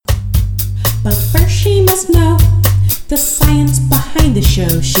But first she must know the science behind the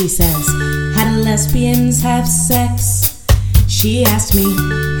show. She says, how do lesbians have sex? She asked me,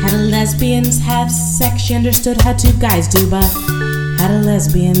 how do lesbians have sex? She understood how two guys do, but how do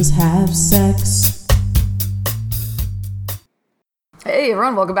lesbians have sex? Hey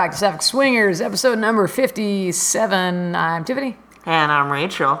everyone, welcome back to Sapphic Swingers, episode number 57. I'm Tiffany. And I'm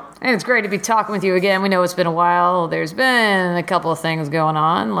Rachel. And it's great to be talking with you again. We know it's been a while. There's been a couple of things going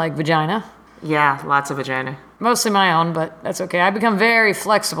on, like vagina. Yeah, lots of vagina. Mostly my own, but that's okay. I've become very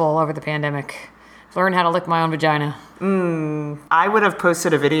flexible over the pandemic. Learned how to lick my own vagina. I would have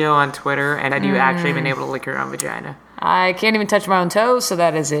posted a video on Twitter, and had you actually been able to lick your own vagina? I can't even touch my own toes, so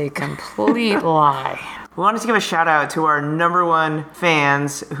that is a complete lie. We wanted to give a shout out to our number one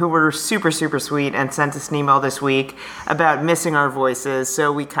fans who were super, super sweet and sent us an email this week about missing our voices,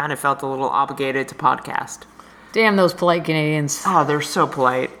 so we kind of felt a little obligated to podcast. Damn those polite Canadians. Oh, they're so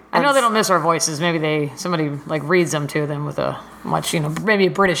polite. I know they don't miss our voices. Maybe somebody like reads them to them with a much, maybe a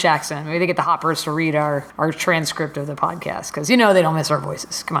British accent. Maybe they get the hoppers to read our transcript of the podcast because they don't miss our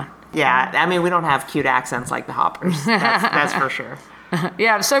voices. Come on. Yeah, I mean, we don't have cute accents like the hoppers. That's for sure.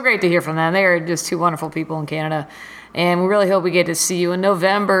 Yeah, it's so great to hear from them. They are just two wonderful people in Canada. And we really hope we get to see you in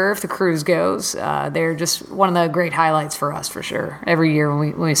November if the cruise goes. They're just one of the great highlights for us, for sure, every year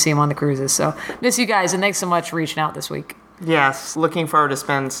when we see them on the cruises. So miss you guys, and thanks so much for reaching out this week. Yes, looking forward to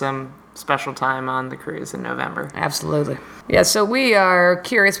spend some special time on the cruise in November. Absolutely. Yeah, so we are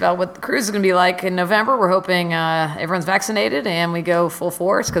curious about what the cruise is going to be like in November. We're hoping everyone's vaccinated and we go full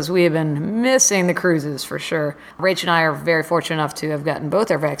force because we have been missing the cruises for sure. Rach and I are very fortunate enough to have gotten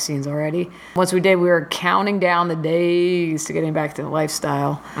both our vaccines already. Once we did, we were counting down the days to getting back to the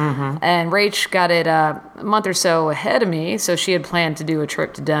lifestyle. Mm-hmm. And Rach got it a month or so ahead of me, so she had planned to do a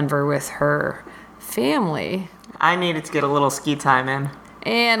trip to Denver with her family. I needed to get a little ski time in.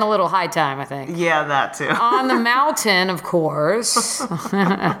 And a little high time, I think. Yeah, that too. On the mountain, of course.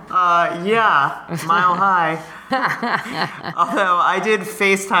 Yeah, mile high. Although I did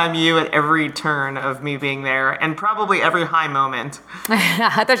FaceTime you at every turn of me being there, and probably every high moment.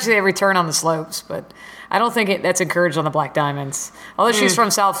 I thought you said every turn on the slopes, but I don't think that's encouraged on the Black Diamonds. Although she's from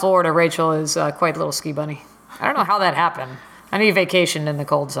South Florida, Rachel is quite a little ski bunny. I don't know how that happened. I need vacation in the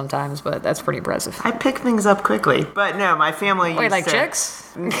cold sometimes, but that's pretty impressive. I pick things up quickly. But no, my family Wait, like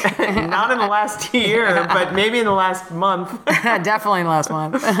chicks? Not in the last year, but maybe in the last month. Definitely in the last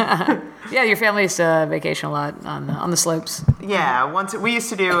month. Yeah, your family used to vacation a lot on the slopes. Yeah, we used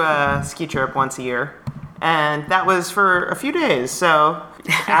to do a ski trip once a year, and that was for a few days. So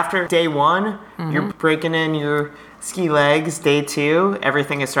after day one, you're breaking in your ski legs. Day two,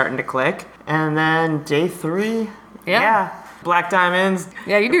 everything is starting to click. And then day three, yeah. Black Diamonds.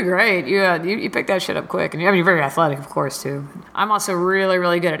 Yeah, you do great. You pick that shit up quick. And you're very athletic, of course, too. I'm also really,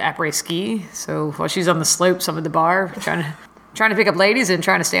 really good at après ski. So while she's on the slopes, I'm at the bar trying to pick up ladies and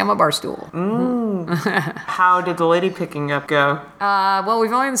trying to stay on my bar stool. How did the lady picking up go? Well,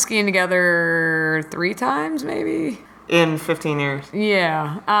 we've only been skiing together 3 times, maybe. In 15 years.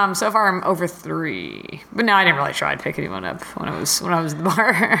 Yeah. So far I'm over 3. But no, I didn't really try to pick anyone up when I was at the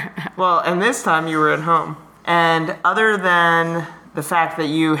bar. Well, and this time you were at home. And other than the fact that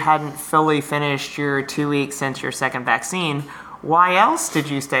you hadn't fully finished your 2 weeks since your second vaccine, why else did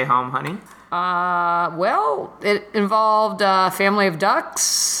you stay home, honey? Well, it involved a family of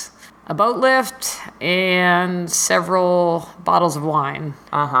ducks, a boat lift, and several bottles of wine.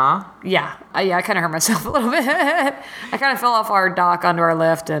 Uh-huh. Yeah, I kind of hurt myself a little bit. I kind of fell off our dock onto our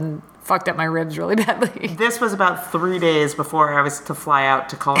lift and fucked up my ribs really badly. This was about 3 days before I was to fly out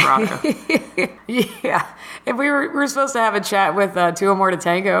to Colorado. Yeah. And we were supposed to have a chat with Two or More to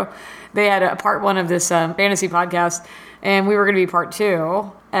Tango. They had a part 1 of this fantasy podcast, and we were going to be part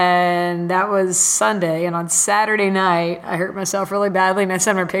 2. And that was Sunday. And on Saturday night, I hurt myself really badly, and I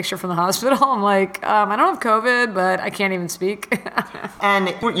sent her a picture from the hospital. I'm like, I don't have COVID, but I can't even speak.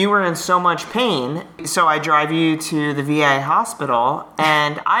 And you were in so much pain, so I drive you to the VA hospital,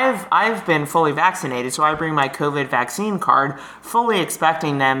 and I've been fully vaccinated, so I bring my COVID vaccine card, fully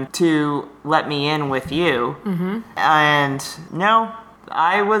expecting them to let me in with you. Mm-hmm. And no,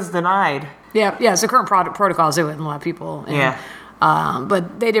 I was denied. Yeah, so current protocols do it in a lot of people. And, yeah.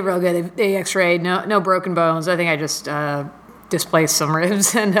 But they did real good. They x-rayed, no broken bones. I think I just displaced some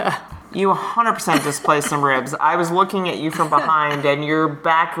ribs. And You 100% displaced some ribs. I was looking at you from behind, and your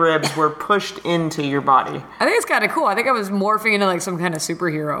back ribs were pushed into your body. I think it's kind of cool. I think I was morphing into like some kind of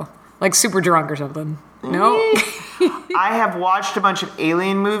superhero, like super drunk or something. No? I have watched a bunch of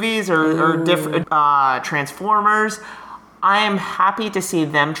alien movies or different Transformers. I am happy to see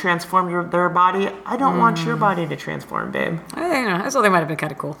them transform their body. I don't want your body to transform, babe. I don't know. I thought they might have been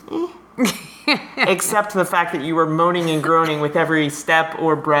kind of cool. except the fact that you were moaning and groaning with every step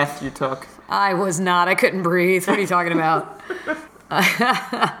or breath you took. I was not. I couldn't breathe. What are you talking about?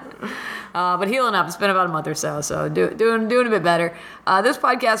 But healing up. It's been about a month or so doing a bit better. This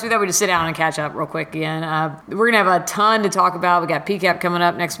podcast, we thought we'd just sit down and catch up real quick again. We're going to have a ton to talk about. We got PCAP coming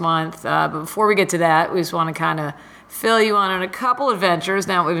up next month. But before we get to that, we just want to kind of fill you on a couple adventures.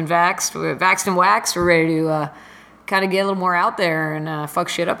 Now that we've been vaxxed, we're vaxxed and waxed. We're ready to kind of get a little more out there and fuck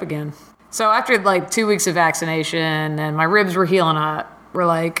shit up again. So after like 2 weeks of vaccination and my ribs were healing up, we're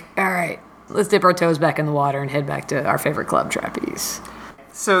like, all right, let's dip our toes back in the water and head back to our favorite club, Trapeze.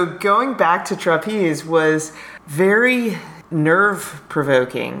 So going back to Trapeze was very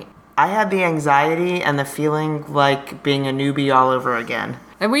nerve-provoking. I had the anxiety and the feeling like being a newbie all over again.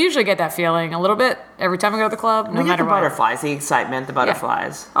 And we usually get that feeling a little bit every time we go to the club, no We get matter the what. butterflies, the excitement, the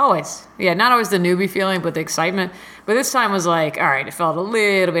butterflies. Yeah, always. Yeah, not always the newbie feeling, but the excitement. But this time was like, all right, it felt a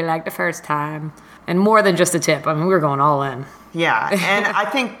little bit like the first time. And more than just a tip. I mean, we were going all in. Yeah, and I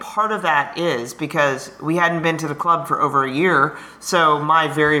think part of that is because we hadn't been to the club for over a year, so my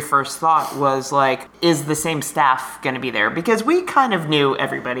very first thought was like, is the same staff going to be there? Because we kind of knew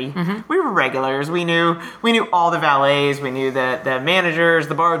everybody. Mm-hmm. We were regulars. We knew all the valets. We knew the managers,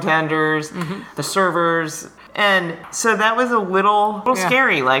 the bartenders, the servers. And so that was a little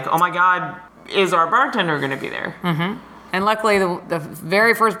scary. Like, oh my God, is our bartender going to be there? Mm-hmm. And luckily, the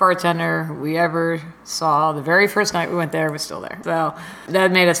very first bartender we ever saw, the very first night we went there, was still there. So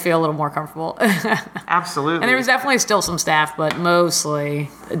that made us feel a little more comfortable. Absolutely. And there was definitely still some staff, but mostly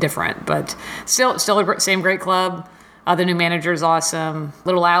different. But still same great club. The new manager's awesome.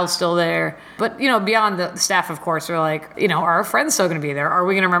 Little Al's still there. But, beyond the staff, of course, we're like, are our friends still going to be there? Are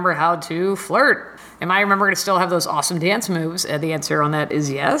we going to remember how to flirt? Am I remembering to still have those awesome dance moves? And the answer on that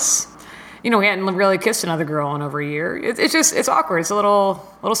is yes. We hadn't really kissed another girl in over a year. It's awkward. It's a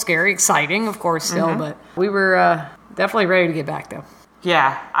little scary, exciting, of course, still, but we were definitely ready to get back, though.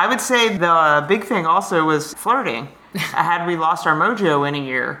 Yeah, I would say the big thing also was flirting. Had we lost our mojo in a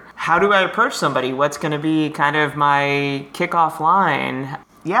year? How do I approach somebody? What's going to be kind of my kickoff line?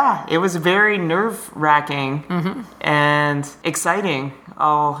 Yeah, it was very nerve-wracking and exciting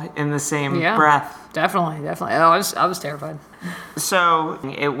all in the same breath. Definitely. Oh, I was terrified. So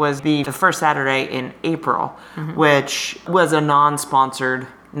it was the first Saturday in April, which was a non-sponsored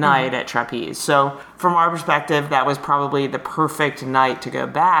night at Trapeze. So from our perspective, that was probably the perfect night to go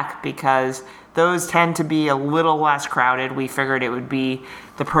back because those tend to be a little less crowded. We figured it would be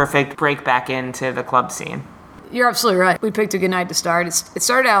the perfect break back into the club scene. You're absolutely right. We picked a good night to start. It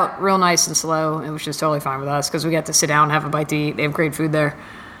started out real nice and slow, which is totally fine with us because we got to sit down and have a bite to eat. They have great food there.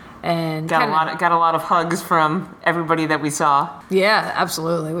 And got a lot of hugs from everybody that we saw. Yeah,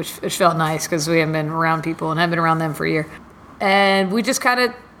 absolutely, which felt nice because we haven't been around people and haven't been around them for a year. And we just kind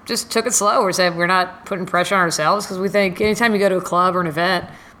of took it slow. We said we're not putting pressure on ourselves because we think anytime you go to a club or an event,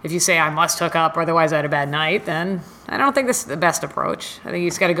 if you say I must hook up or otherwise I had a bad night, then I don't think this is the best approach. I think you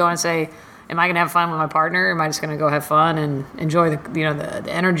just got to go and say, am I going to have fun with my partner? Or am I just going to go have fun and enjoy the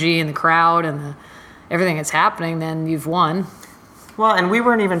energy and the crowd and everything that's happening? Then you've won. Well, and we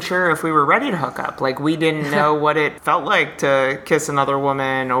weren't even sure if we were ready to hook up. Like, we didn't know what it felt like to kiss another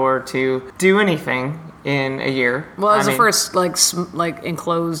woman or to do anything in a year. Well, it was the first,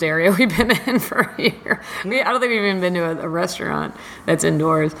 enclosed area we've been in for a year. I don't think we've even been to a restaurant that's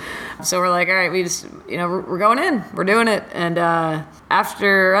indoors. So we're like, all right, we just, we're going in. We're doing it. And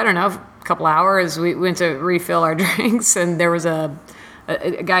after, I don't know, a couple hours, we went to refill our drinks, and there was a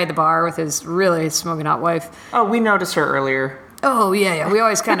guy at the bar with his really smoking hot wife. Oh, we noticed her earlier. Oh, yeah. We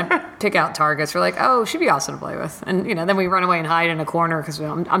always kind of pick out targets. We're like, oh, she'd be awesome to play with. And, then we run away and hide in a corner because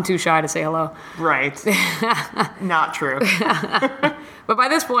I'm too shy to say hello. Right. Not true. But by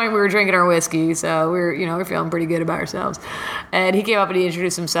this point, we were drinking our whiskey, so we're feeling pretty good about ourselves. And he came up and he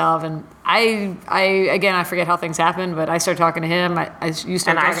introduced himself, and I forget how things happen, but I started talking to him. I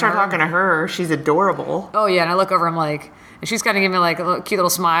started talking to her. She's adorable. Oh, yeah, and I look over, I'm like... And she's kind of giving me like a little, cute little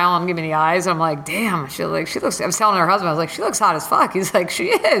smile and giving me the eyes. I'm like, damn, she looks, I was telling her husband, I was like, she looks hot as fuck. He's like, she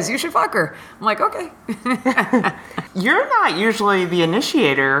is, you should fuck her. I'm like, okay. You're not usually the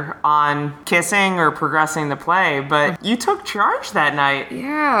initiator on kissing or progressing the play, but you took charge that night.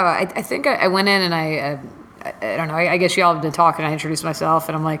 Yeah, I think I went in and I don't know, I guess y'all have been talking, I introduced myself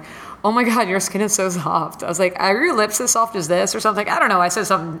and I'm like, oh my God, your skin is so soft. I was like, are your lips as soft as this or something? I don't know, I said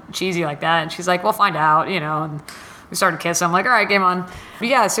something cheesy like that and she's like, we'll find out, and we started kissing. I'm like, all right, game on. But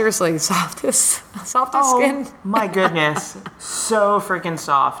yeah, seriously, softest skin. My goodness. So freaking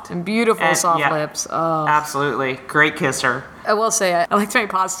soft. And beautiful soft lips. Oh. Absolutely. Great kisser. I will say, I like to make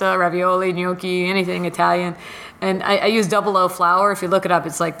pasta, ravioli, gnocchi, anything Italian. And I use Double O flour. If you look it up,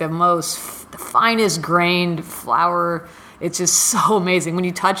 it's like the finest grained flour. It's just so amazing. When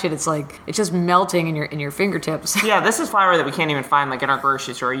you touch it, it's just melting in your fingertips. Yeah, this is flour that we can't even find like in our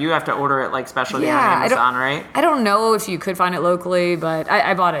grocery store. You have to order it like specialty on Amazon, right? I don't know if you could find it locally, but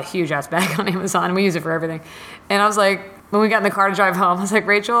I bought a huge ass bag on Amazon and we use it for everything. And I was like, when we got in the car to drive home, I was like,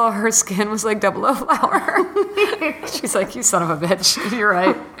 Rachel, her skin was like Double O flour. She's like, you son of a bitch. You're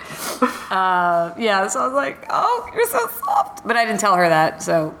right. Yeah, so I was like, oh, you're so soft. But I didn't tell her that,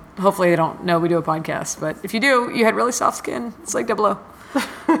 so hopefully they don't know we do a podcast. But if you do, you had really soft skin. It's like Double O.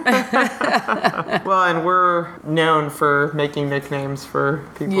 Well, and we're known for making nicknames for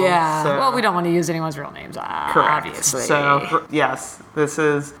people. Yeah. So. Well, we don't want to use anyone's real names, Correct. obviously. So, yes, this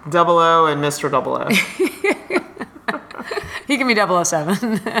is Double O and Mr. Double O. He can be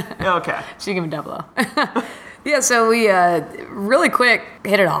 007. Okay. She can be 00. Yeah, so we really quick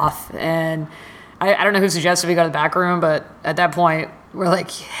hit it off. And I don't know who suggested we go to the back room, but at that point, we're like,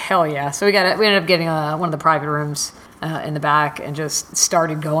 hell yeah. So we ended up getting one of the private rooms in the back and just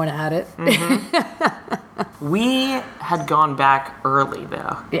started going at it. Mm-hmm. We had gone back early,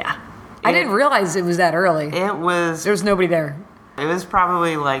 though. Yeah. I didn't realize it was that early. There was nobody there. It was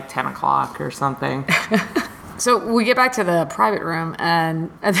probably like 10 o'clock or something. So we get back to the private room,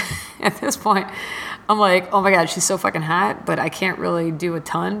 and at this point, I'm like, oh my God, she's so fucking hot, but I can't really do a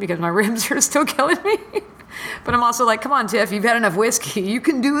ton because my ribs are still killing me. But I'm also like, come on, Tiff, you've had enough whiskey. You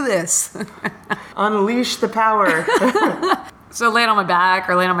can do this. Unleash the power. So laying on my back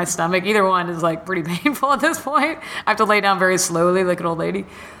or laying on my stomach, either one is like pretty painful at this point. I have to lay down very slowly like an old lady.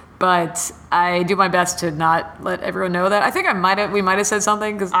 But I do my best to not let everyone know that. I think we might have said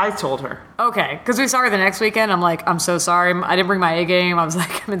something. I told her. Okay, because we saw her the next weekend. I'm like, I'm so sorry. I didn't bring my A game. I was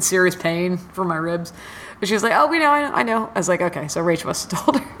like, I'm in serious pain for my ribs. But she was like, oh, I know. I was like, okay, so Rachel must have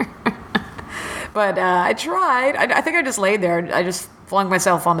told her. But I tried. I think I just laid there. I just flung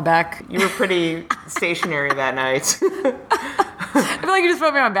myself on the back. You were pretty stationary that night. I feel like you just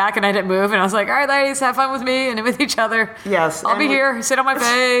put me on my back and I didn't move. And I was like, all right, ladies, have fun with me and with each other. Yes. I'll be here. Sit on my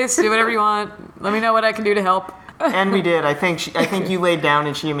face. Do whatever you want. Let me know what I can do to help. And we did. I think you laid down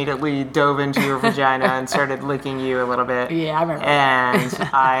and she immediately dove into your vagina and started licking you a little bit. Yeah, I remember. And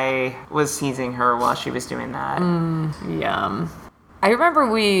I was teasing her while she was doing that. Yum. I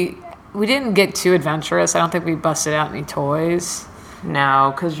remember we didn't get too adventurous. I don't think we busted out any toys.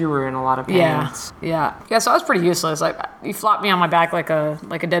 No, because you were in a lot of pain. Yeah. So I was pretty useless. Like, you flopped me on my back like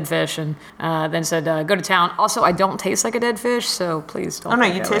a dead fish, and then said, "Go to town." Also, I don't taste like a dead fish, so please don't. Oh no,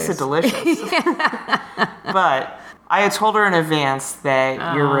 you tasted delicious. But I had told her in advance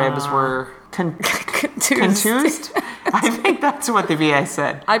that your ribs were contused. I think that's what the VA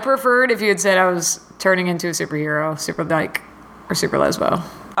said. I preferred if you had said I was turning into a superhero, super dyke, or super lesbo.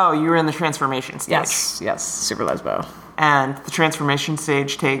 Oh, you were in the transformation stage. Yes, super lesbo. And the transformation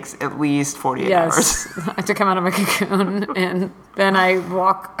stage takes at least 48 hours. I have to come out of my cocoon, and then I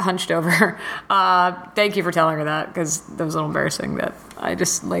walk hunched over. Thank you for telling her that, because that was a little embarrassing that I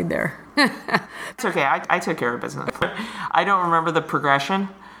just laid there. It's okay. I took care of business. I don't remember the progression.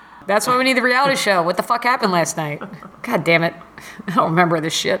 That's why we need the reality show. What the fuck happened last night? God damn it. I don't remember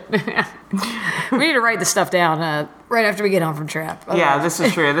this shit. We need to write this stuff down right after we get home from Trap. Yeah, this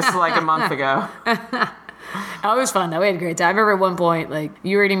is true. This is like a month ago. Oh, it was fun though. We had a great time. I remember at one point, like,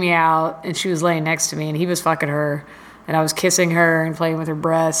 you were eating me out and she was laying next to me and he was fucking her and I was kissing her and playing with her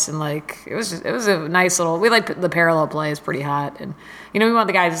breasts, and like it was a nice little. We like the parallel play is pretty hot, and we want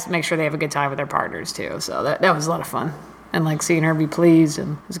the guys to make sure they have a good time with their partners too. So that was a lot of fun, and like seeing her be pleased,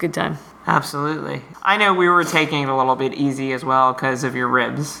 and it was a good time. Absolutely. I know we were taking it a little bit easy as well because of your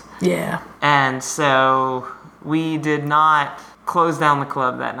ribs. Yeah. And so we did not close down the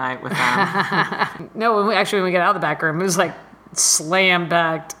club that night with them. No, when we got out of the back room, it was like slam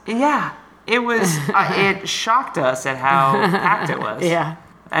packed. Yeah. It was, it shocked us at how packed it was. Yeah.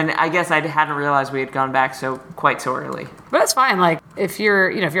 And I guess I hadn't realized we had gone back quite so early. But that's fine. Like, if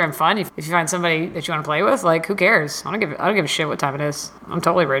you're having fun, if you find somebody that you want to play with, like, who cares? I don't give a shit what time it is. I'm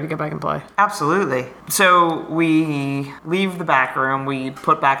totally ready to get back and play. Absolutely. So we leave the back room, we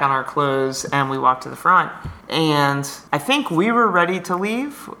put back on our clothes, and we walk to the front. And I think we were ready to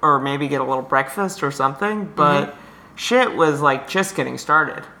leave, or maybe get a little breakfast or something, but shit was like just getting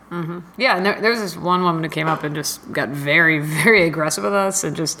started. Mm-hmm. Yeah, and there was this one woman who came up and just got very, very aggressive with us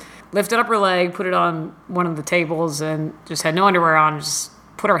and just lifted up her leg, put it on one of the tables, and just had no underwear on, and just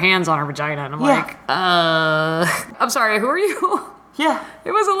put her hands on her vagina. And I'm like, I'm sorry, who are you? Yeah.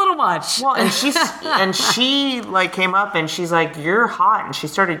 It was a little much. Well, and she like came up and she's like, "You're hot," and she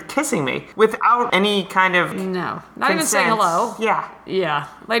started kissing me without any kind of no, not consent. even saying hello. Yeah. Yeah,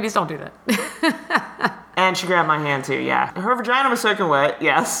 ladies don't do that. And she grabbed my hand too, yeah. Her vagina was soaking wet,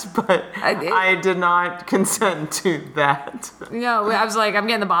 yes, but I did not consent to that. No, I was like, I'm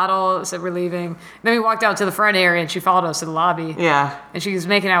getting the bottle, said we're leaving. Then we walked out to the front area and she followed us to the lobby. Yeah. And she was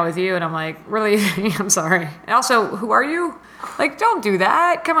making out with you and I'm like, we're leaving, I'm sorry. And also, who are you? Like, don't do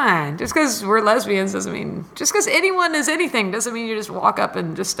that. Come on. Just because we're lesbians doesn't mean, just because anyone is anything doesn't mean you just walk up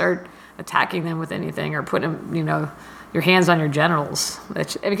and just start attacking them with anything or putting, your hands on your genitals.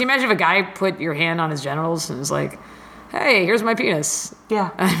 Can you imagine if a guy put your hand on his genitals and was like, hey, here's my penis?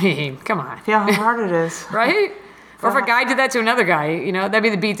 Yeah. I mean, come on. Yeah, how hard it is. Right? Or if a guy did that to another guy, that'd be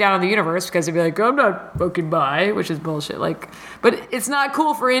the beat down of the universe because he'd be like, I'm not fucking bi, which is bullshit. But it's not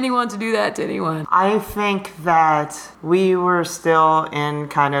cool for anyone to do that to anyone. I think that we were still in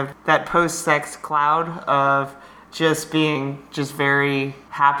kind of that post-sex cloud of just being just very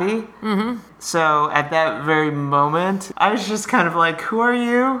happy. Mm-hmm. So at that very moment, I was just kind of like, who are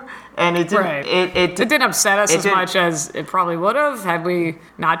you? And it didn't, right. it didn't upset us as much as it probably would have had we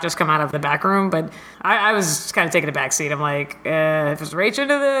not just come out of the back room. But I was just kind of taking a back seat. I'm like, if it's Rach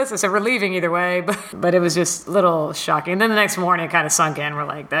into this, I said, we're leaving either way. But it was just a little shocking. And then the next morning, it kind of sunk in. We're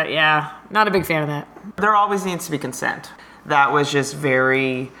like, not a big fan of that. There always needs to be consent. That was just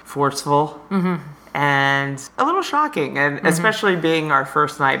very forceful. Mm-hmm. And a little shocking, and especially being our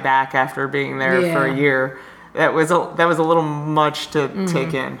first night back after being there for a year, that was a little much to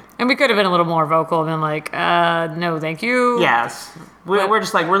take in. And we could have been a little more vocal, been like, no, thank you. Yes, we're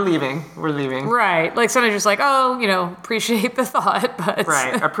just like we're leaving. Right, like sometimes just like, appreciate the thought, but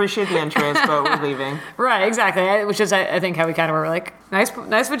right, appreciate the interest, but we're leaving. Right, exactly. Which is I think how we kind of were like, nice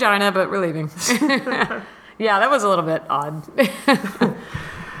vagina, but we're leaving. Yeah, that was a little bit odd.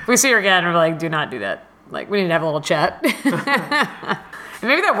 If we see her again, we're like, do not do that. Like, we need to have a little chat. And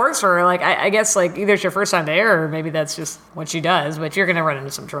maybe that works for her. Like, I guess, like, either it's your first time there or maybe that's just what she does, but you're going to run into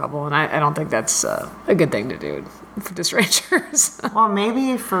some trouble. And I don't think that's a good thing to do to strangers. Well,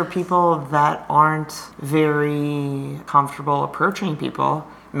 maybe for people that aren't very comfortable approaching people,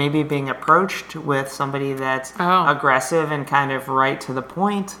 maybe being approached with somebody that's aggressive and kind of right to the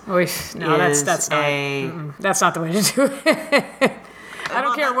point. That's not the way to do it. I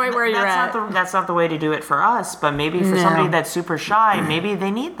don't care where you're at. That's not the way to do it for us, but maybe for somebody that's super shy, maybe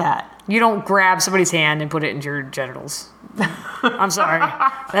they need that. You don't grab somebody's hand and put it into your genitals. I'm sorry.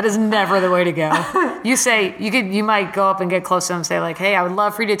 That is never the way to go. You say, you might go up and get close to them and say like, hey, I would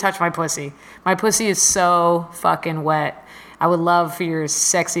love for you to touch my pussy. My pussy is so fucking wet. I would love for your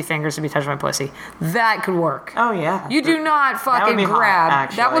sexy fingers to be touching my pussy. That could work. Oh, yeah. You do not fucking grab.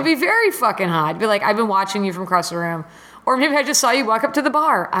 Hot, that would be very fucking hot. Be like, I've been watching you from across the room. Or maybe I just saw you walk up to the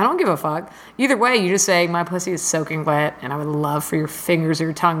bar. I don't give a fuck. Either way, you just say, my pussy is soaking wet, and I would love for your fingers or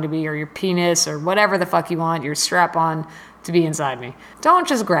your tongue to be, or your penis, or whatever the fuck you want, your strap-on to be inside me. Don't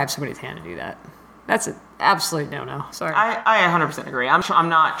just grab somebody's hand and do that. That's an absolute no-no. Sorry. I 100% agree. I'm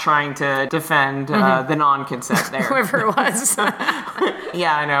not trying to defend the non-consent there. Whoever it was.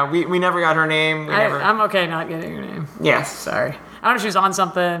 Yeah, I know. We never got her name. I'm okay not getting her name. Yes. Sorry. I don't know if she was on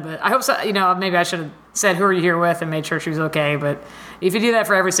something, but I hope so. Maybe I should have said who are you here with and made sure she was okay. But if you do that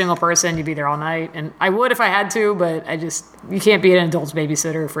for every single person, you'd be there all night. And I would if I had to, but you can't be an adult's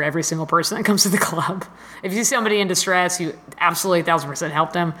babysitter for every single person that comes to the club. If you see somebody in distress, you absolutely 1,000%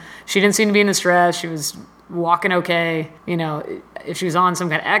 help them. She didn't seem to be in distress. She was walking okay. If she was on some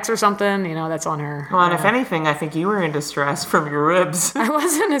kind of X or something, that's on her. Well, and if anything, I think you were in distress from your ribs. I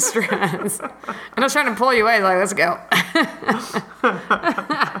was in distress. And I was trying to pull you away, like, let's go.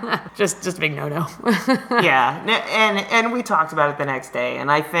 just a big no-no. Yeah, and we talked about it the next day,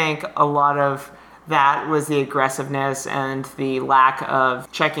 and I think a lot of that was the aggressiveness and the lack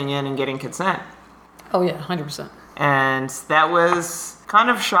of checking in and getting consent. Oh, yeah, 100%. And that was kind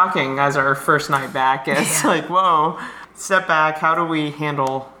of shocking as our first night back. It's like, whoa, step back. How do we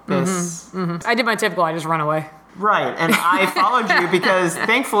handle this? Mm-hmm, mm-hmm. I did my typical. I just run away. Right. And I followed you because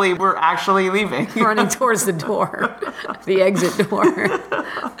thankfully we're actually leaving. Running towards the door, the exit door.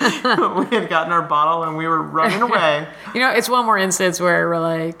 We had gotten our bottle and we were running away. It's one more instance where we're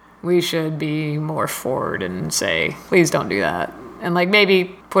like, we should be more forward and say, please don't do that. And like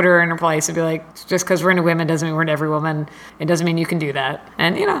maybe put her in her place and be like, just because we're into women doesn't mean we're into every woman. It doesn't mean you can do that.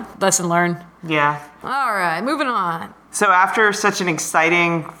 And, lesson learned. Yeah. All right, moving on. So after such an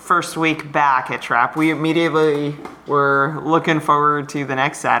exciting first week back at Trap, we immediately were looking forward to the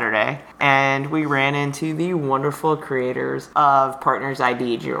next Saturday. And we ran into the wonderful creators of Partners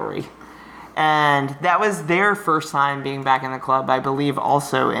ID Jewelry. And that was their first time being back in the club, I believe,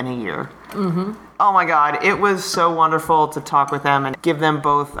 also in a year. Mm-hmm. Oh my God, it was so wonderful to talk with them and give them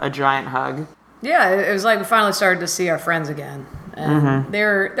both a giant hug. Yeah, it was like we finally started to see our friends again. and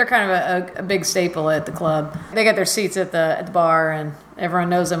they're kind of a big staple at the club. They got their seats at the bar, and everyone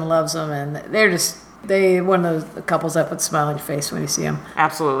knows them and loves them, and they're one of those couples that put a smile on your face when you see them.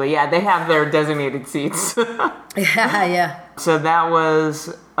 Absolutely, yeah. They have their designated seats. Yeah. So that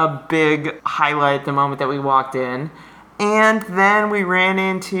was a big highlight the moment that we walked in. And then we ran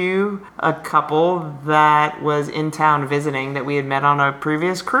into a couple that was in town visiting that we had met on a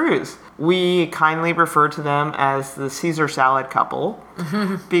previous cruise. We kindly refer to them as the Caesar salad couple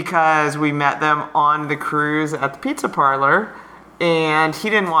because we met them on the cruise at the pizza parlor, and he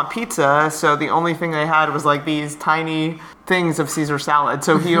didn't want pizza, so the only thing they had was like these tiny things of Caesar salad,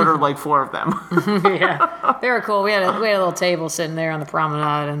 so he ordered like 4 of them. Yeah, they were cool. We had a little table sitting there on the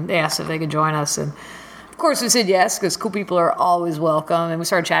promenade, and they asked if they could join us, and of course we said yes, because cool people are always welcome, and we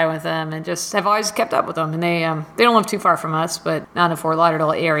started chatting with them and just have always kept up with them. And they don't live too far from us, but not in the Fort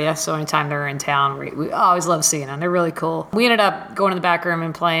Lauderdale area, so anytime they're in town, we always love seeing them. They're really cool. We ended up going to the back room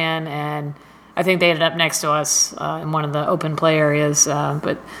and playing, and I think they ended up next to us in one of the open play areas,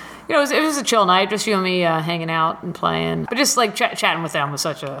 but it was a chill night, just you and me hanging out and playing, but just like chatting with them was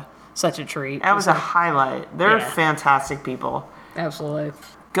such a treat. That was a highlight. They're fantastic people. Absolutely.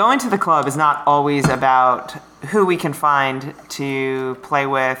 Going to the club is not always about who we can find to play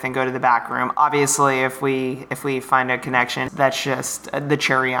with and go to the back room. Obviously, if we find a connection, that's just the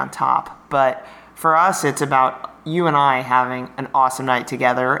cherry on top. But for us, it's about you and I having an awesome night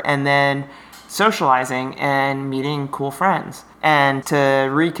together and then socializing and meeting cool friends. And to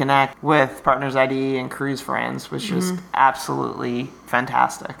reconnect with Partners ID and cruise friends was just absolutely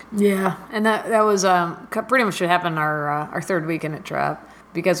fantastic. Yeah, and that was pretty much what happened our third weekend at Trap.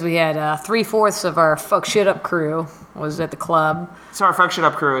 Because we had 3/4 of our Fuck Shit Up crew was at the club. So our Fuck Shit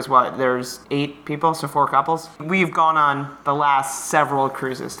Up crew is what? There's 8 people, so 4 couples. We've gone on the last several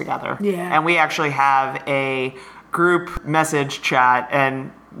cruises together. Yeah. And we actually have a group message chat,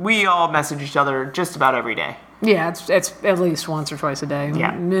 and we all message each other just about every day. Yeah, it's at least once or twice a day,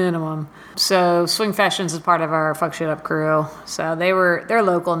 minimum. So Swing Fashions is part of our Fuck Shit Up crew. So they're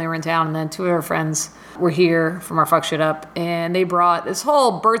local and they were in town, and then 2 of our friends were here from our Fuck Shit Up, and they brought this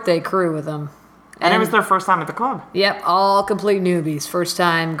whole birthday crew with them. And it was their first time at the club. Yep, all complete newbies, first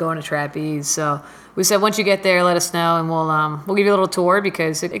time going to Trapeze. So we said, once you get there, let us know, and we'll give you a little tour,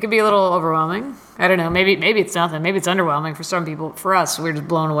 because it can be a little overwhelming. I don't know, maybe it's nothing. Maybe it's underwhelming for some people. For us, we're just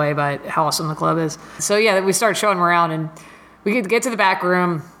blown away by how awesome the club is. So yeah, we started showing them around, and we could get to the back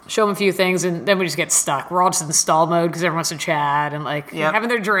room, show them a few things, and then we just get stuck. We're all just in stall mode because everyone wants to chat and having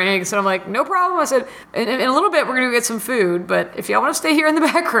their drinks. And I'm like, no problem. I said, in a little bit we're going to get some food, but if y'all want to stay here in the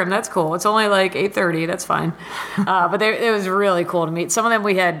back room, that's cool. It's only like 8:30. That's fine. But it was really cool to meet. Some of them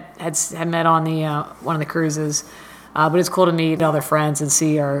we had met on the one of the cruises. But it's cool to meet all their friends and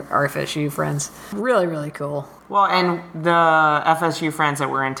see our FSU friends. Really, really cool. Well, and the FSU friends that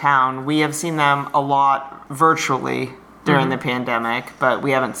were in town, we have seen them a lot virtually during the pandemic, but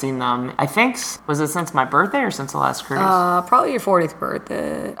we haven't seen them, I think, was it since my birthday or since the last cruise? Probably your 40th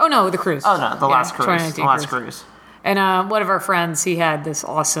birthday. Oh, no, the cruise. Oh, no, the last cruise. The last cruise. And one of our friends, he had this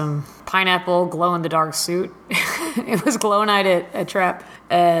awesome pineapple glow-in-the-dark suit. It was glow night at Trap.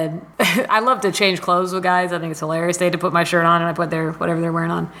 And I love to change clothes with guys. I think it's hilarious. They had to put my shirt on, and I put whatever they're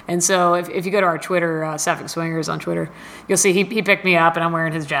wearing on. And so if you go to our Twitter, Sapphic Swingers on Twitter, you'll see he picked me up, and I'm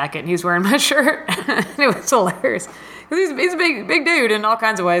wearing his jacket, and he's wearing my shirt. And it was hilarious. He's a big dude in all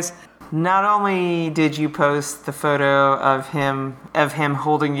kinds of ways. Not only did you post the photo of him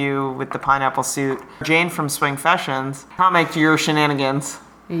holding you with the pineapple suit, Jane from Swing Fashions comicked your shenanigans.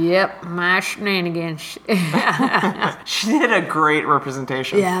 Yep, my shenanigans. She did a great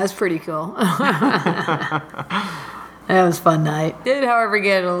representation. Yeah, it was pretty cool. That was a fun night. Did, however,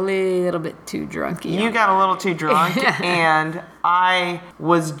 get a little bit too drunk. You got a little too drunk, and I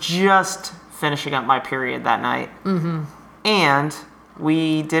was just finishing up my period that night. Mm-hmm. And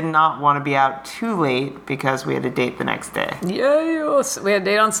we did not want to be out too late because we had a date the next day. Yes, we had a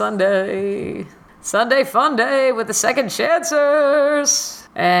date on Sunday. Sunday fun day with the Second Chancers.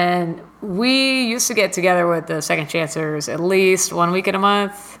 And we used to get together with the Second Chancers at least 1 week in a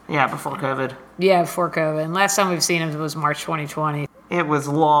month. Yeah, before COVID. Yeah, before COVID. And last time we've seen him was March 2020. It was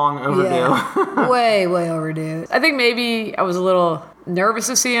long overdue. Yeah. way overdue. I think maybe I was a little nervous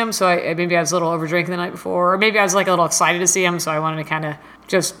to see him, so maybe I was a little over drinking the night before, or maybe I was like a little excited to see him, so I wanted to kind of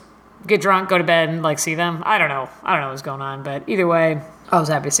just get drunk, go to bed, and like see them. I don't know what was going on, but either way, I was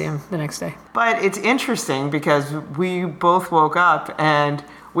happy to see him the next day. But it's interesting because we both woke up and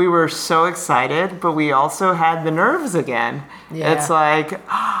we were so excited, but we also had the nerves again. Yeah. It's like,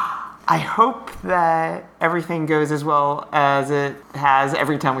 I hope that everything goes as well as it has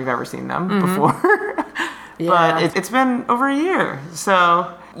every time we've ever seen them before. But it's been over a year.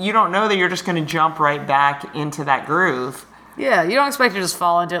 So you don't know that you're just going to jump right back into that groove. Yeah, you don't expect to just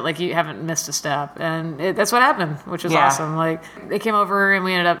fall into it like you haven't missed a step. And that's what happened, which was awesome. Like, they came over and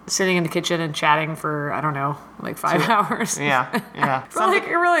we ended up sitting in the kitchen and chatting for, I don't know, like 5 hours. Yeah. Like,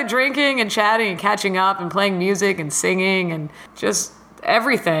 really drinking and chatting and catching up and playing music and singing and just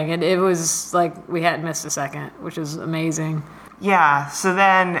everything. And it was like we hadn't missed a second, which is amazing. Yeah, so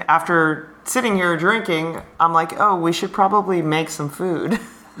then after sitting here drinking, I'm like, oh, we should probably make some food.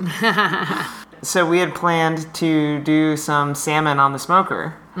 So we had planned to do some salmon on the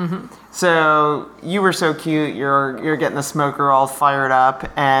smoker. Mm-hmm. So you were so cute. You're getting the smoker all fired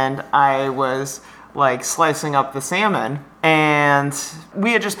up, and I was like slicing up the salmon. And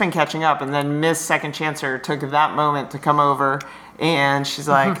we had just been catching up, and then Miss Second Chancer took that moment to come over, and she's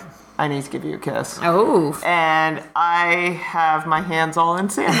like, I need to give you a kiss. Oh. And I have my hands all in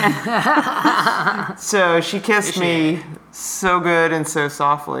salmon. So she kissed me so good and so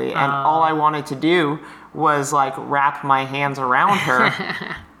softly. And all I wanted to do was like wrap my hands around her.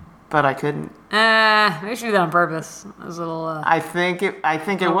 But I couldn't. Maybe she did that on purpose. It was a little. I think it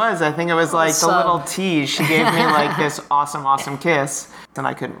was. I think it was like the little tease. She gave me like this awesome kiss. And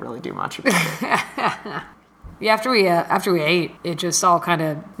I couldn't really do much about it. Yeah, after we ate, it just all kind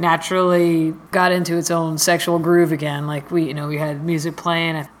of naturally got into its own sexual groove again. Like we had music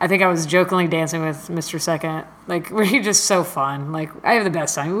playing. I think I was jokingly dancing with Mr. Second. Like, we're just so fun. Like, I have the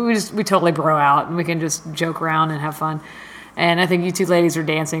best time. We totally bro out and we can just joke around and have fun. And I think you two ladies were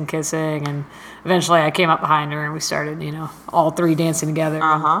dancing, kissing, and eventually I came up behind her and we started, all three dancing together.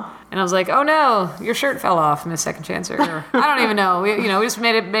 Uh-huh. And I was like, "Oh no, your shirt fell off, Miss Second Chancer." Or, I don't even know. We just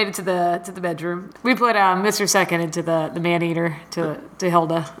made it to the bedroom. We put Mr. Second into the man eater to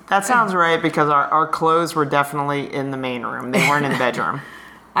Hilda. That sounds right, because our clothes were definitely in the main room. They weren't in the bedroom.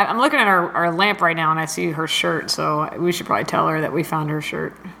 I'm looking at our lamp right now, and I see her shirt, so we should probably tell her that we found her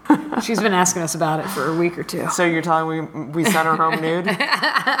shirt. She's been asking us about it for a week or two. So you're telling we sent her home nude?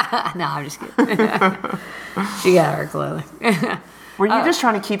 No, I'm just kidding. She got her clothing. Were you just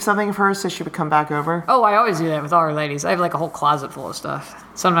trying to keep something of hers so she would come back over? Oh, I always do that with all our ladies. I have like a whole closet full of stuff.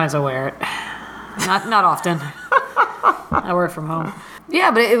 Sometimes I wear it. Not often. I work from home.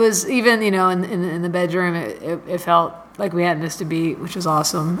 Yeah, but it was even, in the bedroom, it felt like we hadn't missed a beat, which was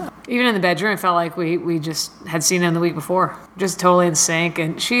awesome. Even in the bedroom, it felt like we just had seen him the week before. Just totally in sync,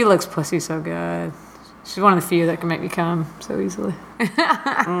 and she looks pussy so good. She's one of the few that can make me come so easily.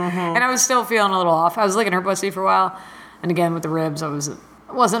 Mm-hmm. And I was still feeling a little off. I was licking her pussy for a while, and again, with the ribs, I wasn't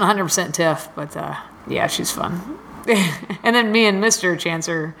 100% tiff, but yeah, she's fun. And then me and Mr.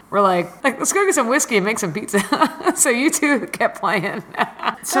 Chancer were like, let's go get some whiskey and make some pizza. So you two kept playing.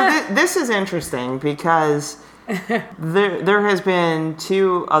 So this is interesting because there has been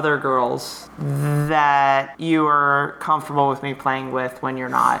two other girls that you are comfortable with me playing with when you're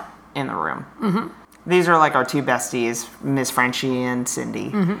not in the room. Mm-hmm. These are like our two besties, Miss Frenchie and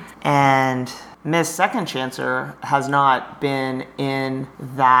Cindy. Mm-hmm. And Miss Second Chancer has not been in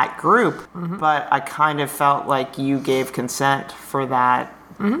that group, mm-hmm. but I kind of felt like you gave consent for that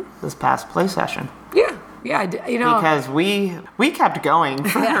this past play session. Yeah, because we kept going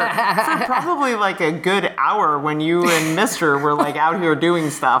for probably like a good hour when you and Mister were like out here doing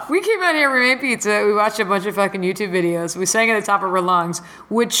stuff. We came out here, we made pizza, we watched a bunch of fucking YouTube videos, we sang at the top of our lungs,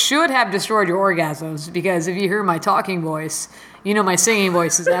 which should have destroyed your orgasms, because if you hear my talking voice, my singing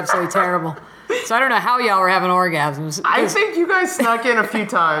voice is absolutely terrible. So I don't know how y'all were having orgasms. I think you guys snuck in a few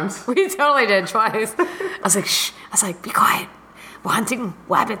times. We totally did, twice. I was like, shh. I was like, be quiet. We're hunting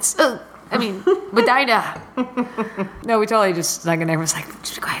rabbits. Medina. No, we totally just snuck in there. I was like,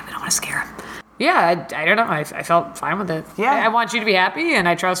 just be quiet. We don't want to scare him. Yeah, I don't know. I felt fine with it. Yeah. I want you to be happy, and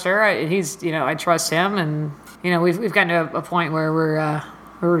I trust her. I trust him, and we've gotten to a point where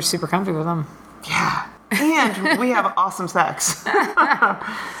we're super comfy with him. Yeah. And we have awesome sex.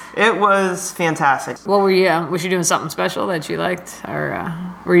 It was fantastic. Well, was you doing something special that you liked, or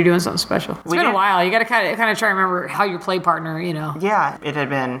were you doing something special? It's been a while. You got to kind of try to remember how your play partner, Yeah, it had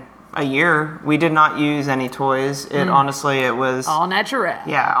been a year. We did not use any toys. Honestly, it was all natural.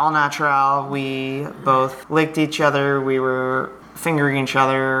 Yeah, all natural. We both licked each other. We were fingering each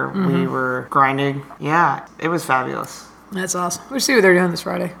other. Mm-hmm. We were grinding. Yeah, it was fabulous. That's awesome. We'll see what they're doing this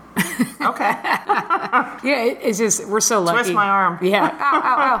Friday. Okay. Yeah, it's just, we're so lucky. Twist my arm. Yeah. Ow,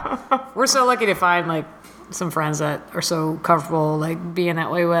 ow, ow. We're so lucky to find, some friends that are so comfortable, being that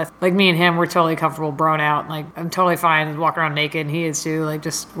way with. Like, me and him, we're totally comfortable broing out. I'm totally fine walking around naked, and he is too.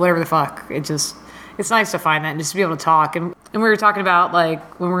 Just whatever the fuck. It's nice to find that and just to be able to talk. And we were talking about,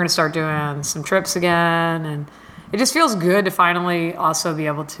 when we're going to start doing some trips again, and it just feels good to finally also be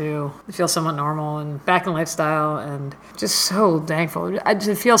able to feel somewhat normal and back in lifestyle, and just so thankful. I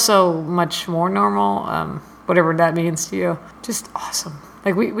just feel so much more normal, whatever that means to you. Just awesome.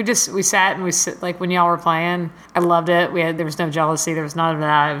 Like we sat and like when y'all were playing, I loved it. There was no jealousy, there was none of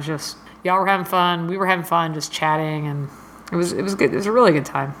that. It was just y'all were having fun, we were having fun, just chatting, and it was good. It was a really good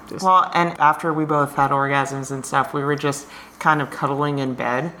time. Well, and after we both had orgasms and stuff, we were just kind of cuddling in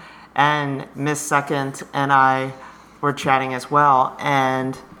bed, and Miss Second and I were chatting as well.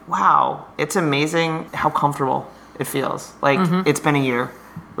 And wow, it's amazing how comfortable it feels. Like it's been a year,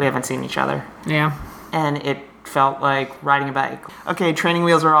 we haven't seen each other. Yeah, and it felt like riding a bike. Okay, training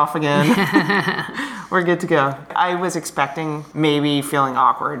wheels are off again. We're good to go. I was expecting maybe feeling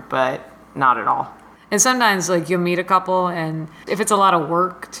awkward, but not at all. And sometimes, like, you'll meet a couple, and if it's a lot of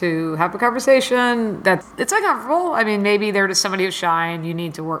work to have a conversation, it's uncomfortable. I mean, maybe they're just somebody who's shy, and you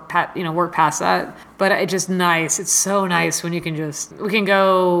need to work past that. But it's just nice. It's so nice when we can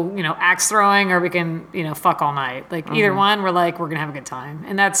go, axe throwing, or we can, fuck all night. Like, either one, we're gonna have a good time,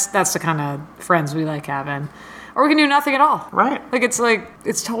 and that's the kind of friends we like having. Or we can do nothing at all. Right.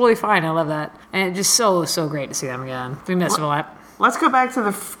 It's totally fine. I love that, and it's just so great to see them again. We miss them a lot. Let's go back to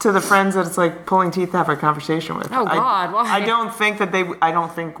the friends that it's like pulling teeth to have a conversation with. Oh God, why? I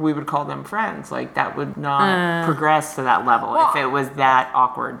don't think we would call them friends. Like that would not progress to that level if it was that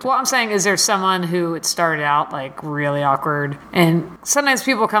awkward. What I'm saying is there's someone who it started out like really awkward, and sometimes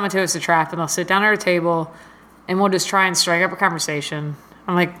people come into us to trap and they'll sit down at our table and we'll just try and strike up a conversation.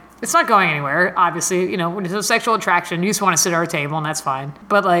 I'm like, it's not going anywhere, obviously. When there's no sexual attraction, you just want to sit at our table, and that's fine.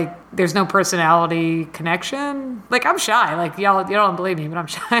 But, like, there's no personality connection. Like, I'm shy. Like, y'all don't believe me, but I'm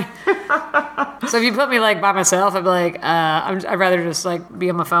shy. So if you put me, like, by myself, I'd be like, I'd rather just, like, be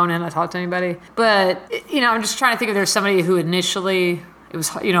on my phone and not talk to anybody. But, I'm just trying to think if there's somebody who initially... It was,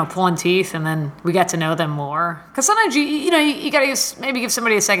 pulling teeth, and then we got to know them more. Because sometimes, you got to maybe give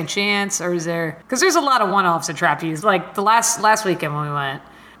somebody a second chance, or is there... Because there's a lot of one-offs at trapeze. Like, the last weekend when we went,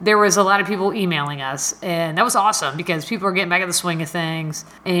 there was a lot of people emailing us, and that was awesome because people are getting back in the swing of things,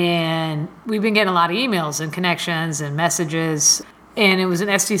 and we've been getting a lot of emails and connections and messages. And it was an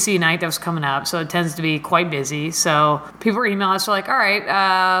STC night that was coming up, so it tends to be quite busy. So people are emailing us, like, all right,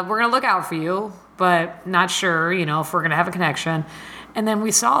 we're going to look out for you, but not sure, if we're going to have a connection. And then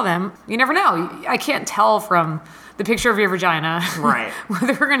we saw them. You never know. I can't tell from the picture of your vagina right.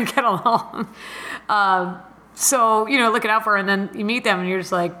 whether we're going to get along. So, looking out for her, and then you meet them, and you're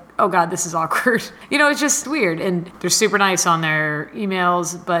just like, oh, God, this is awkward. It's just weird. And they're super nice on their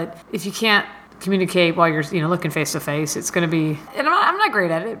emails, but if you can't communicate while you're, looking face-to-face, it's going to be... And I'm not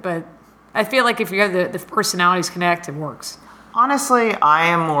great at it, but I feel like if you have the personalities connect, it works. Honestly, I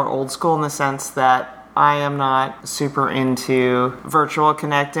am more old school in the sense that I am not super into virtual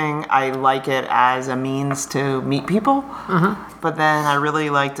connecting. I like it as a means to meet people. But then I really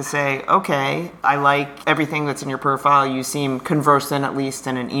like to say, okay, I like everything that's in your profile. You seem conversant, at least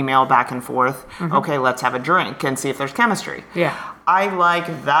in an email back and forth. Okay, let's have a drink and see if there's chemistry. Yeah. I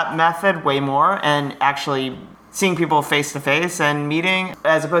like that method way more, and actually seeing people face to face and meeting,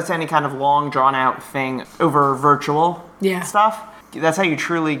 as opposed to any kind of long drawn out thing over virtual stuff. That's how you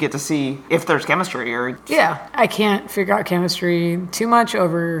truly get to see if there's chemistry. Yeah, I can't figure out chemistry too much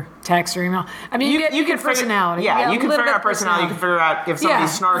over text or email. I mean, you get personality. You can figure out personality. You can figure out if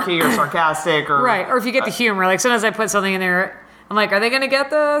somebody's snarky or sarcastic. Right, or if you get the humor. Like, sometimes I put something in there, I'm like, are they going to get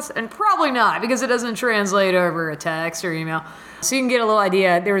this? And probably not, because it doesn't translate over a text or email. So you can get a little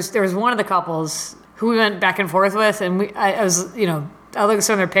idea. There was one of the couples who we went back and forth with, and I was, I looked at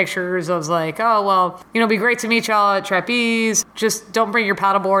some of their pictures. I was like, oh, well, it'd be great to meet y'all at trapeze. Just don't bring your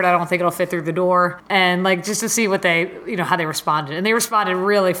paddleboard. I don't think it'll fit through the door. And, like, just to see what they, how they responded. And they responded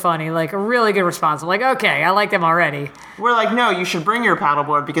really funny, like a really good response. I'm like, okay, I like them already. We're like, no, you should bring your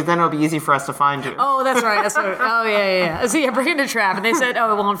paddleboard because then it'll be easy for us to find you. Oh, that's right. Oh, yeah. So, bring it to trap. And they said,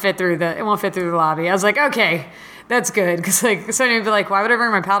 oh, it won't fit through the lobby. I was like, okay. That's good, because somebody would be like, why would I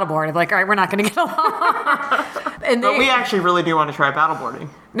bring my paddleboard? I'm like, all right, we're not going to get along. But we actually really do want to try paddleboarding.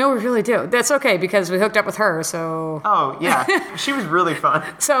 No, we really do. That's okay, because we hooked up with her, so... Oh, yeah. She was really fun.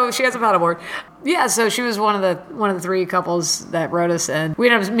 So she has a paddleboard. Yeah, so she was one of the three couples that wrote us, and we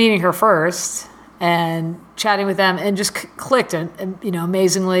ended up meeting her first and chatting with them, and just clicked, and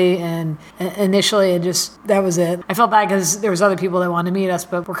amazingly, and initially, and just, that was it. I felt bad because there was other people that wanted to meet us,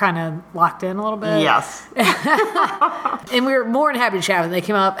 but we're kind of locked in a little bit. Yes. And we were more than happy to chat when they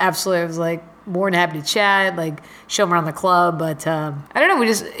came up. Absolutely, I was like, more than happy to chat, like, show them around the club, but I don't know,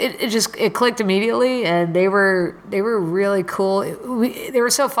 it clicked immediately, and they were really cool. They were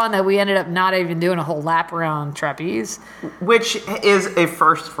so fun that we ended up not even doing a whole lap around trapeze. Which is a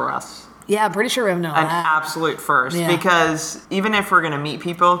first for us. Yeah, I'm pretty sure we have no An lap. absolute first, Yeah. because even if we're going to meet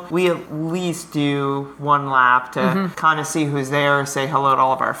people, we at least do one lap to kind of see who's there, say hello to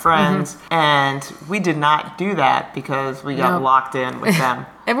all of our friends. And we did not do that because we got Nope. locked in with them.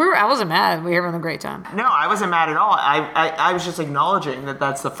 And I wasn't mad. We were having a great time. No, I wasn't mad at all. I was just acknowledging that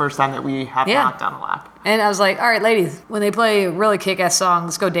that's the first time that we have Yeah. not done a lap. And I was like, all right, ladies, when they play a really kick-ass song,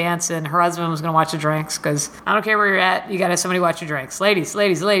 let's go dance. And her husband was going to watch the drinks because I don't care where you're at. You got to have somebody watch your drinks. Ladies,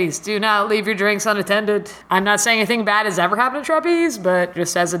 ladies, ladies, do not leave your drinks unattended. I'm not saying anything bad has ever happened at Trapeze, but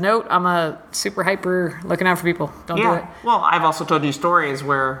just as a note, I'm a super hyper looking out for people. Don't do it. Well, I've also told you stories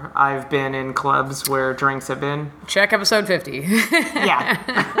where I've been in clubs where drinks have been. Check episode 50.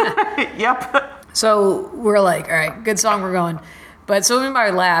 Yeah. Yep. So we're like, all right, good song, we're going. But so what I mean by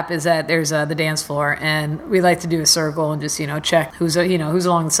lap is that there's the dance floor, and we like to do a circle and just, check who's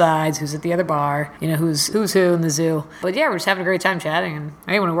along the sides, who's at the other bar, who's who in the zoo. But yeah, we're just having a great time chatting, and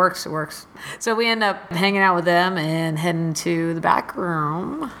hey, when it works, it works. So we end up hanging out with them and heading to the back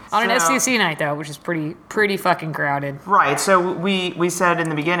room on an So- SDC night, though, which is pretty fucking crowded. Right. So we said in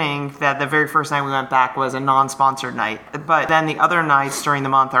the beginning that the very first night we went back was a non-sponsored night. But then the other nights during the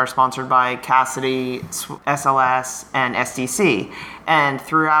month are sponsored by Cassidy, SLS, and SDC. And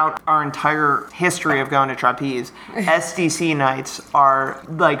throughout our entire history of going to Trapeze, SDC nights are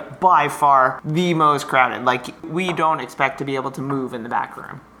like by far the most crowded. Like we don't expect to be able to move in the back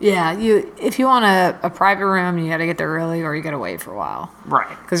room. Yeah, if you want a private room, you got to get there early or you got to wait for a while. Right.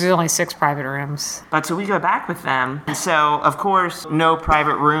 Because there's only 6 private rooms. But so we go back with them. And so, of course, no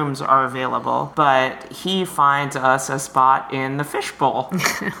private rooms are available. But he finds us a spot in the fishbowl.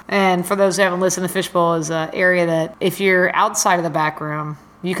 And for those who haven't listened, the fishbowl is an area that if you're outside of the back room,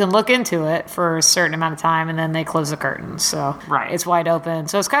 you can look into it for a certain amount of time, and then they close the curtains. So Right. it's wide open.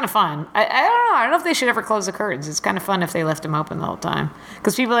 So it's kind of fun. I don't know. I don't know if they should ever close the curtains. It's kind of fun if they left them open the whole time.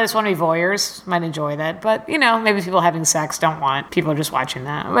 Because people that just want to be voyeurs might enjoy that. But, maybe people having sex don't want people just watching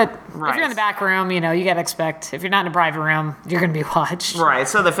that. But if Right. you're in the back room, you got to expect, if you're not in a private room, you're going to be watched. Right.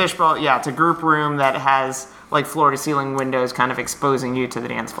 So the fishbowl, yeah, it's a group room that has like floor to ceiling windows kind of exposing you to the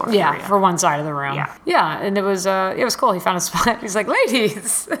dance floor Yeah, area. for one side of the room. Yeah. Yeah, and it was cool. He found a spot. He's like,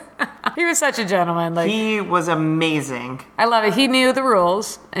 ladies. He was such a gentleman. Like, He was amazing. I love it. He knew the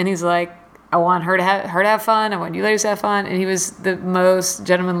rules, and he's like, I want her to have fun. I want you ladies to have fun. And he was the most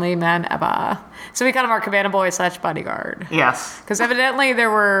gentlemanly man ever. So we called him our cabana boy / bodyguard. Yes. Because evidently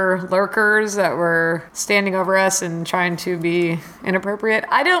there were lurkers that were standing over us and trying to be inappropriate.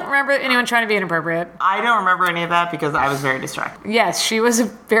 I don't remember anyone trying to be inappropriate. I don't remember any of that because I was very distracted. Yes, she was a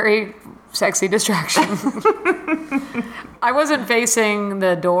very sexy distraction. I wasn't facing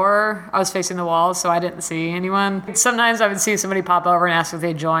the door. I was facing the wall, so I didn't see anyone. Sometimes I would see somebody pop over and ask if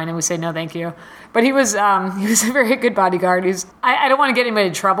they'd join, and we say no, thank you. But he was a very good bodyguard. I don't want to get anybody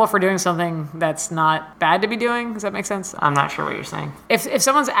in trouble for doing something that's not bad to be doing. Does that make sense? I'm not sure what you're saying. If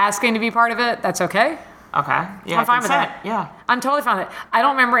someone's asking to be part of it, that's okay. Okay. Yeah, I'm fine with consent. that. Yeah. I'm totally fine with it. I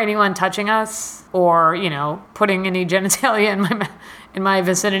don't remember anyone touching us or, putting any genitalia in my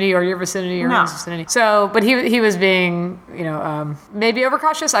vicinity or your vicinity or No. his vicinity. So, but he was being, maybe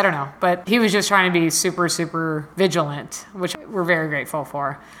overcautious. I don't know. But he was just trying to be super, super vigilant, which we're very grateful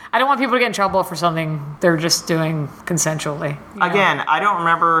for. I don't want people to get in trouble for something they're just doing consensually. Again, I don't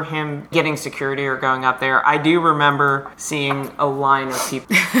remember him getting security or going up there. I do remember seeing a line of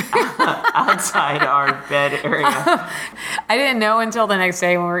people outside our bed area. I didn't know until the next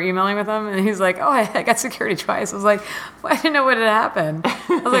day when we were emailing with him, and he's like, "Oh, I got security twice." I was like, well, "I didn't know what had happened."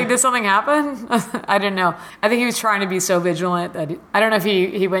 I was like, "Did something happen?" I didn't know. I think he was trying to be so vigilant that I don't know if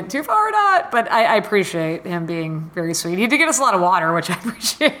he went too far or not, but I appreciate him being very sweet. He did get us a lot of water, which I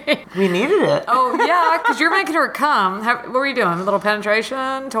appreciate. We needed it. Oh yeah, because you're making her come. What were you doing? A little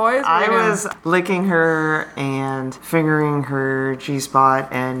penetration, toys? What I were you doing? was licking her and fingering her G-spot,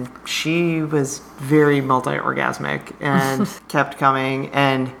 and she was very multi-orgasmic and kept coming,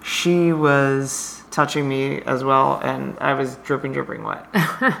 and she was touching me as well, and I was dripping wet.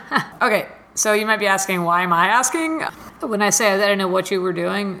 Okay, so you might be asking, why am I asking? When I say I didn't know what you were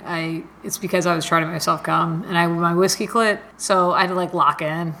doing, it's because I was trying to make myself come, and I had my whiskey clit, so I had to lock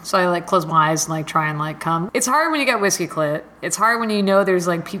in. So I close my eyes and try and come. It's hard when you get whiskey clit. It's hard when you know there's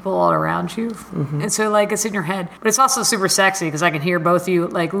people all around you, and so it's in your head. But it's also super sexy because I can hear both of you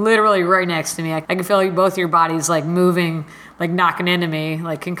literally right next to me. I can feel both your bodies moving. Knocking into me,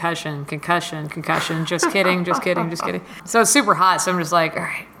 concussion, concussion, concussion. Just kidding, just kidding, just kidding. So it's super hot. So I'm just all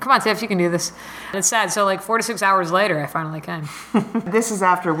right, come on, Tiff, you can do this. And it's sad. So 4 to 6 hours later, I finally came. This is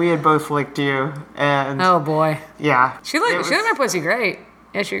after we had both licked you, and Oh boy, yeah. she licked my pussy great.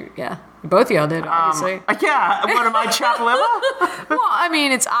 Yeah, Both of y'all did, obviously. Yeah, what am I, Chap Liver? Well, I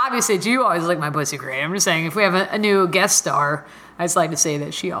mean, it's obvious that you always like my pussy great. I'm just saying, if we have a new guest star, I'd just like to say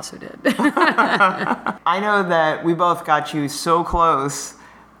that she also did. I know that we both got you so close,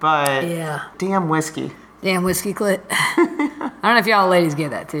 but Yeah. damn whiskey. Damn whiskey clit. I don't know if y'all ladies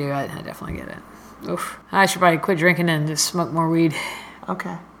get that too. I definitely get it. Oof. I should probably quit drinking and just smoke more weed.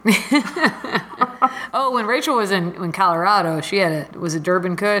 Okay. Oh, when Rachel was in Colorado, she had was it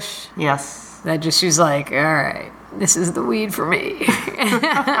Durban Kush? Yes. She's like, all right, this is the weed for me.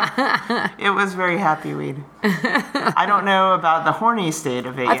 It was very happy weed. I don't know about the horny state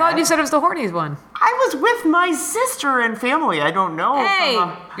of it I thought yet. you said it was the hornies one. I was with my sister and family. I don't know. Hey,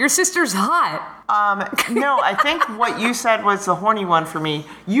 your sister's hot. No, I think what you said was the horny one for me.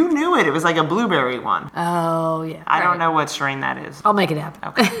 You knew it. It was like a blueberry one. Oh, yeah. I don't know what strain that is. I'll make it happen.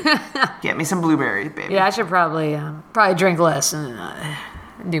 Okay. Get me some blueberries, baby. Yeah, I should probably drink less and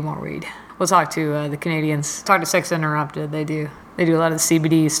do more weed. We'll talk to the Canadians. Talk to Sex Interrupted. They do a lot of the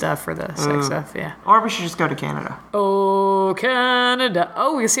CBD stuff for the sex stuff. Yeah. Or we should just go to Canada. Oh, Canada.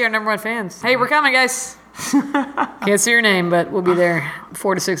 Oh, we can see our number one fans. Hey, we're coming, guys. Can't see your name, but we'll be there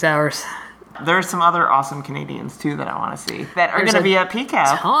 4 to 6 hours. There's some other awesome Canadians, too, that I want to see that are There's going to a be at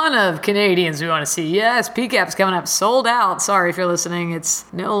PCAP. Ton of Canadians we want to see. Yes, PCAP's coming up. Sold out. Sorry if you're listening. It's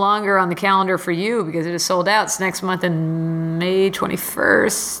no longer on the calendar for you because it is sold out. It's next month in May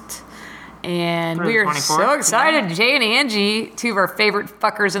 21st. And Through we the are 24th, so excited. Jay and Angie, two of our favorite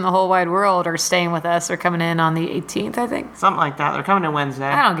fuckers in the whole wide world, are staying with us. They're coming in on the 18th, I think. Something like that. They're coming in Wednesday.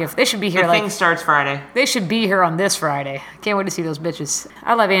 I don't give. They should be here The thing starts Friday. They should be here on this Friday. Can't wait to see those bitches.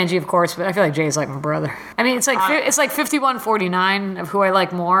 I love Angie, of course, but I feel like Jay's like my brother. I mean, it's like 51-49 of who I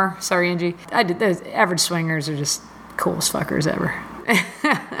like more. Sorry, Angie. The average swingers are just coolest fuckers ever.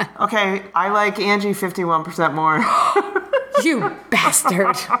 Okay, I like Angie 51% more. You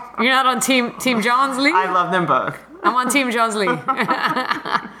bastard! You're not on Team Johns Lee? I love them both. I'm on Team Johns Lee. Those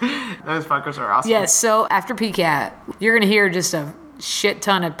fuckers are awesome. Yes. So after PCAT, you're gonna hear just a shit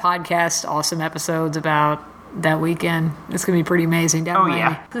ton of podcast awesome episodes about that weekend. It's gonna be pretty amazing down in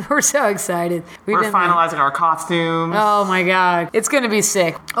Miami. Yeah. We're so excited. We're finalizing our costumes. Oh my god, it's gonna be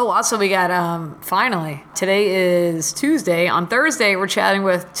sick. Oh, also we got finally, today is Tuesday. On Thursday we're chatting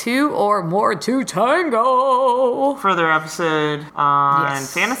with Two or More to Tango. Further episode on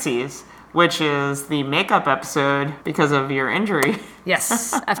Yes. fantasies, which is the makeup episode because of your injury.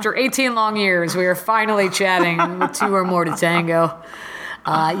 Yes, after 18 long years, we are finally chatting with Two or More to Tango.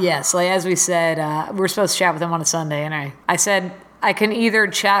 Yes, like as we said, we're supposed to chat with him on a Sunday, and I said I can either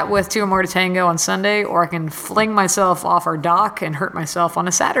chat with Two or More to Tango on Sunday, or I can fling myself off our dock and hurt myself on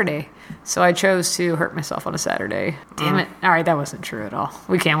a Saturday. So I chose to hurt myself on a Saturday. Damn it. All right, that wasn't true at all.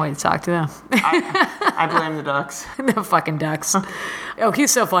 We can't wait to talk to them. I blame the ducks. The fucking ducks. Oh,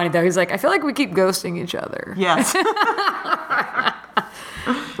 he's so funny, though. He's like, I feel like we keep ghosting each other. Yes.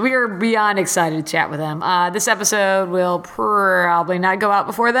 We are beyond excited to chat with them. This episode will probably not go out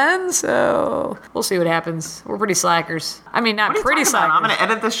before then, so we'll see what happens. We're pretty slackers. I mean, not What are you pretty talking about? slackers. I'm going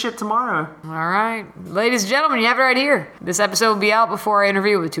to edit this shit tomorrow. All right. Ladies and gentlemen, you have it right here. This episode will be out before our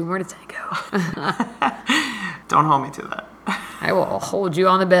interview with Two More to Tango. Don't hold me to that. I will hold you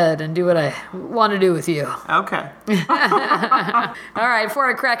on the bed and do what I want to do with you. Okay. All right, before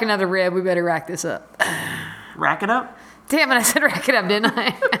I crack another rib, we better rack this up. Rack it up. Damn it, I said rack it up, didn't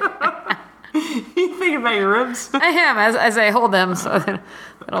I? You think about your ribs? I am, as I hold them so that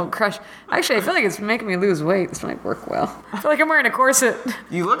I don't crush. Actually, I feel like it's making me lose weight. This might work well. I feel like I'm wearing a corset.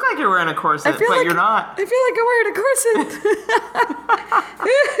 You look like you're wearing a corset, but like, you're not. I feel like I'm wearing a corset.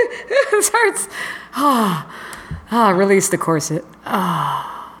 This hurts. Release the corset.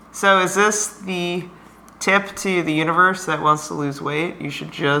 So is this the tip to the universe that wants to lose weight? You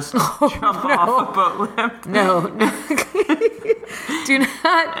should just jump off a boat limp No. Do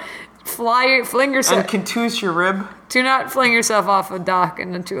not fling yourself. and contuse your rib. Do not fling yourself off a dock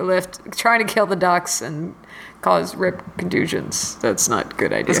and into a lift, trying to kill the ducks and cause rib contusions. That's not a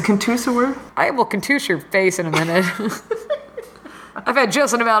good idea. Is contuse a word? I will contuse your face in a minute. I've had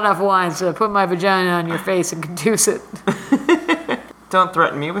just about enough wine to put my vagina on your face and contuse it. Don't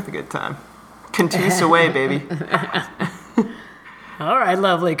threaten me with a good time. Contuse away, baby. All right,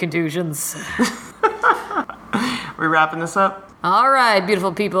 lovely contusions. We wrapping this up? All right,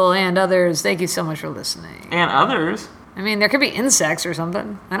 beautiful people and others, thank you so much for listening. And others. I mean, there could be insects or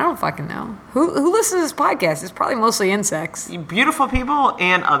something. I don't fucking know. Who listens to this podcast? It's probably mostly insects. Beautiful people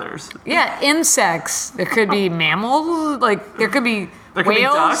and others. Yeah, insects. There could be mammals. Like, there could be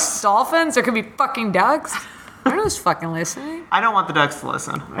whales, ducks. dolphins. There could be fucking ducks. I don't know who's fucking listening. I don't want the ducks to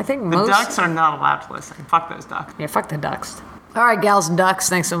listen. I think The most... ducks are not allowed to listen. Fuck those ducks. Yeah, fuck the ducks. All right, gals and ducks,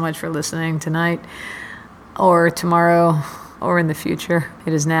 thanks so much for listening tonight or tomorrow or in the future.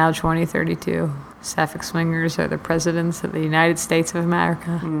 It is now 2032. Sapphic swingers are the presidents of the United States of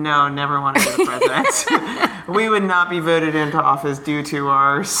America. No, never want to be the president. We would not be voted into office due to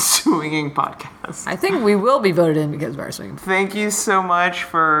our swinging podcast. I think we will be voted in because of our swinging. Thank you so much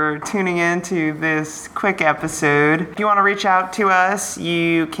for tuning in to this quick episode. If you want to reach out to us,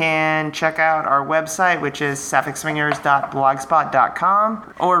 you can check out our website, which is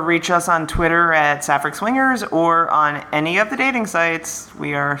sapphicswingers.blogspot.com, or reach us on Twitter at Sapphic Swingers, or on any of the dating sites.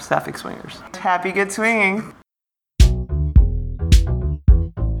 We are Sapphic Swingers. Happy good swinging.